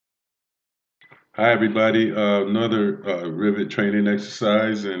Hi, everybody. Another Revit training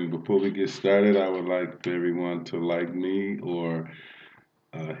exercise. And before we get started, I would like for everyone to like me or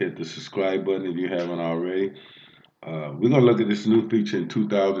hit the subscribe button if you haven't already. We're going to look at this new feature in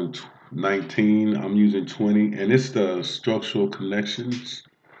 2019. I'm using 20, and it's the structural connections.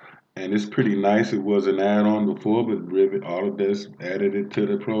 And it's pretty nice. It was an add-on before, but Revit Autodesk added it to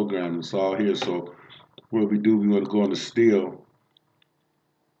the program. It's all here. So what we do, we want to go on the steel,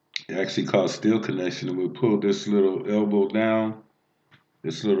 actually called steel connection, and we'll pull this little elbow down,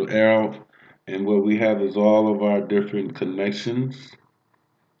 this little arrow, and what we have is all of our different connections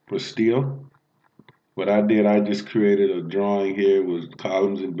for steel. What I did, I just created a drawing here with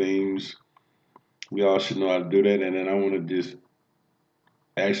columns and beams. We all should know how to do that. And then I want to just,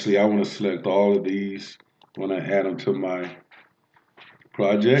 actually, I want to select all of these when I add them to my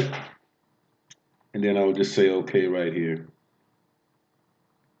project. And then I will just say OK right here.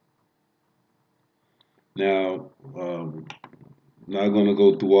 Now, not going to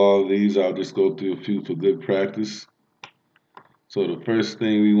go through all of these. I'll just go through a few for good practice. So the first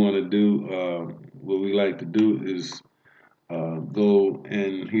thing we want to do, what we like to do is go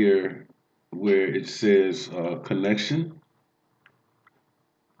in here where it says connection.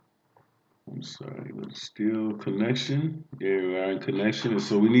 I'm sorry, but still connection. There we are in connection. And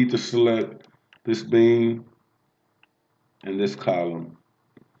so we need to select this beam and this column.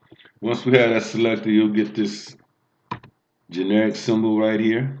 Once we have that selected, you'll get this generic symbol right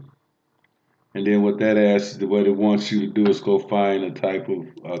here. And then what that asks, what it wants you to do is go find a type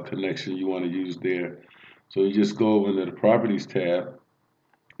of connection you want to use there. So you just go over into the Properties tab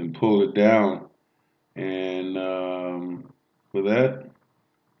and pull it down. And for that,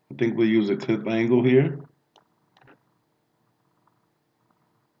 I think we'll use a clip angle here.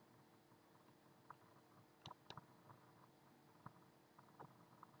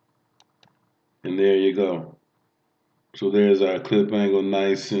 And there you go. So there's our clip angle,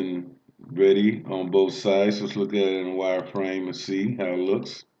 nice and ready on both sides. Let's look at it in a wireframe and see how it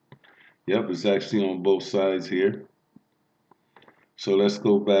looks. Yep, it's actually on both sides here. So let's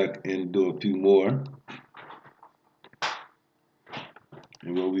go back and do a few more.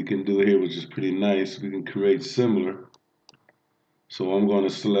 And what we can do here, which is pretty nice, we can create similar. So I'm going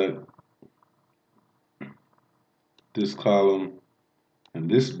to select this column and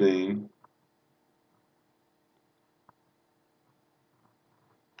this beam.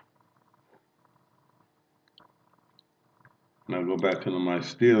 And I'll go back into my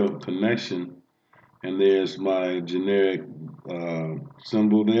steel connection, and there's my generic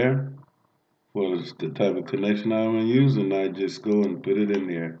symbol there for the type of connection I want to use, and I just go and put it in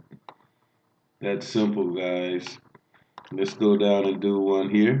there. That's simple, guys. Let's go down and do one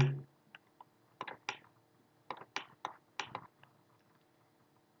here.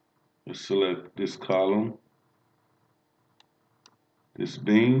 Let's select this column, this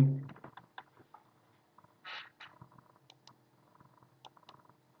beam.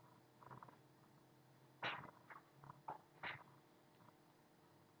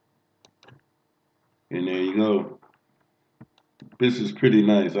 And there you go. This is pretty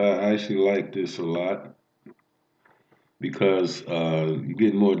nice. I actually like this a lot because you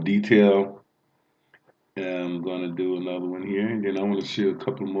get more detail. And I'm going to do another one here. And then I want to share a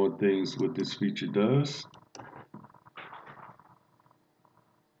couple more things what this feature does.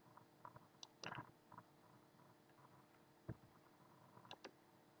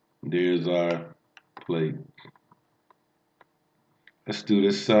 There's our plate. Let's do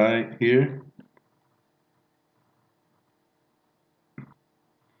this side here.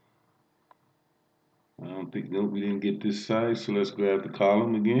 I don't think, no, we didn't get this side, so let's grab the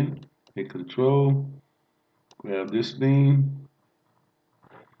column again. Hit Control, grab this beam.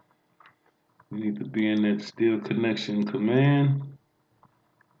 We need to be in that steel connection command.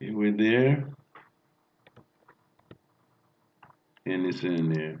 Here we're there. And it's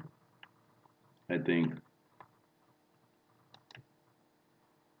in there, I think.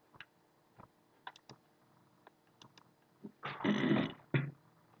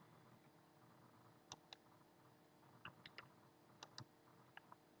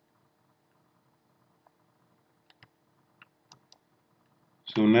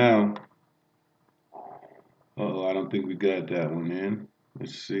 So now, uh-oh, I don't think we got that one in.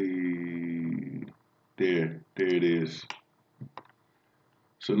 Let's see. There it is.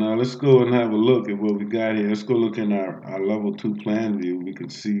 So now let's go and have a look at what we got here. Let's go look in our level 2 plan view. We can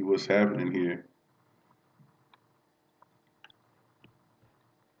see what's happening here.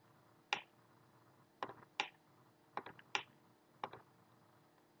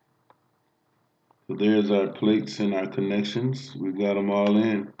 So there's our plates and our connections. We got them all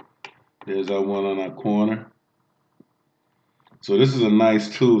in. There's our one on our corner. So this is a nice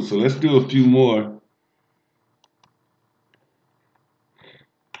tool. So let's do a few more.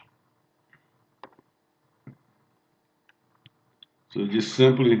 So just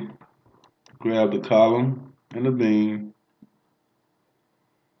simply grab the column and the beam.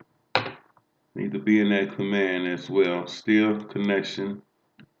 Need to be in that command as well. Still connection.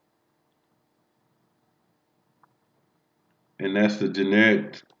 And that's the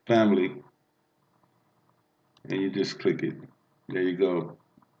generic family. And you just click it. There you go.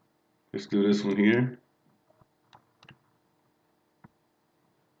 Let's do this one here.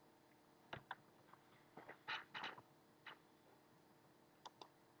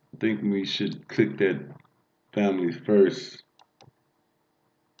 I think we should click that family first.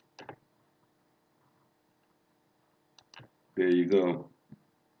 There you go.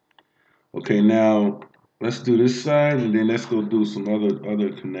 Okay, now let's do this side and then let's go do some other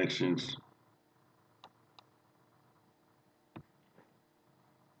connections.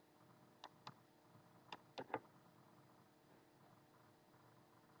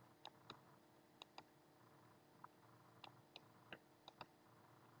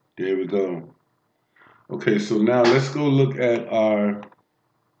 There we go. Okay, so now let's go look at our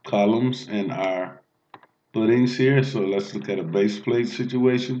columns and our footings here. So let's look at a base plate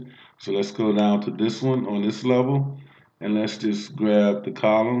situation. So let's go down to this one on this level and let's just grab the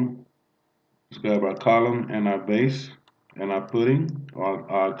column. Let's grab our column and our base and our footing,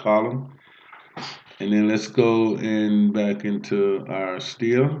 our column. And then let's go in back into our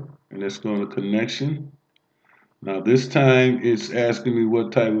steel and let's go into connection. Now this time it's asking me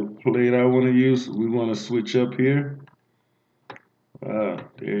what type of plate I want to use. We want to switch up here. There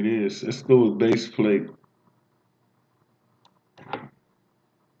it is. Let's go with base plate.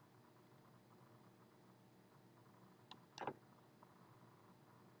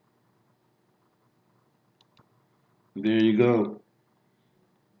 There you go.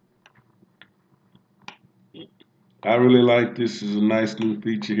 I really like this. This is a nice new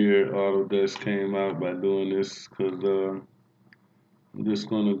feature here. Autodesk came out by doing this because I'm just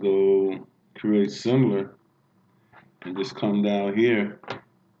going to go create similar and just come down here.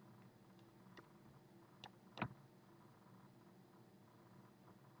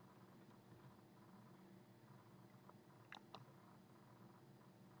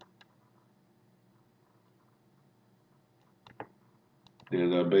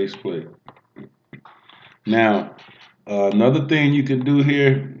 There's our base plate. Now, another thing you can do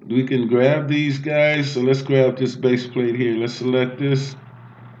here, we can grab these guys. So let's grab this base plate here. Let's select this.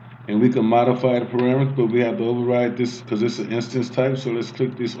 And we can modify the parameters, but we have to override this because it's an instance type. So let's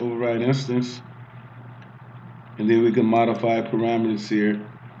click this override instance. And then we can modify parameters here.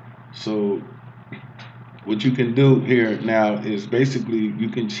 So what you can do here now is basically you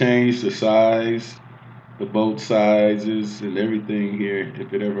can change the size, the bolt sizes, and everything here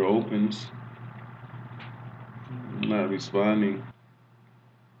if it ever opens. I'm not responding.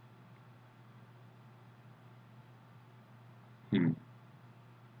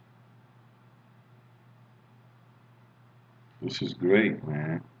 This is great,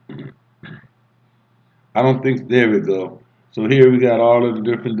 man. I don't think, there we go. So here we got all of the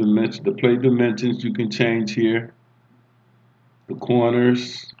different dimensions, the plate dimensions you can change here, the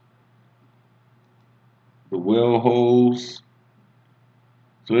corners, the well holes.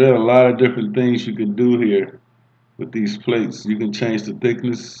 So there are a lot of different things you can do here with these plates. You can change the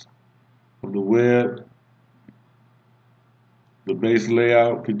thickness of the web. The base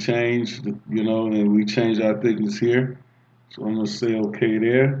layout could change, and we change our thickness here. So I'm gonna say okay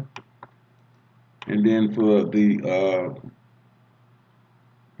there. And then for the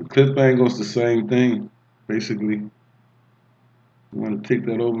clip angle is the same thing, basically. You want to tick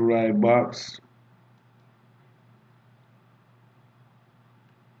that override box.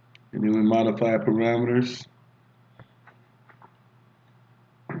 And then we modify parameters.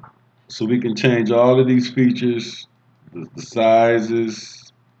 So we can change all of these features, the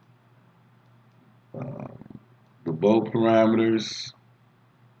sizes, uh, the bolt parameters,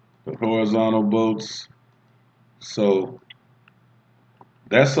 the horizontal bolts. So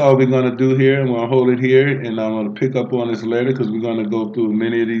that's all we're going to do here. I'm going to hold it here and I'm going to pick up on this later because we're going to go through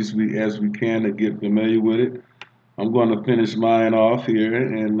many of these as we can to get familiar with it. I'm going to finish mine off here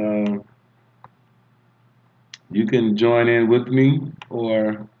and you can join in with me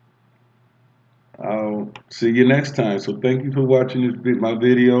or I'll see you next time. So thank you for watching my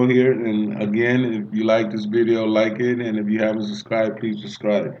video here. And again, if you like this video, like it. And if you haven't subscribed, please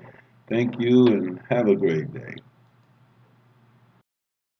subscribe. Thank you and have a great day.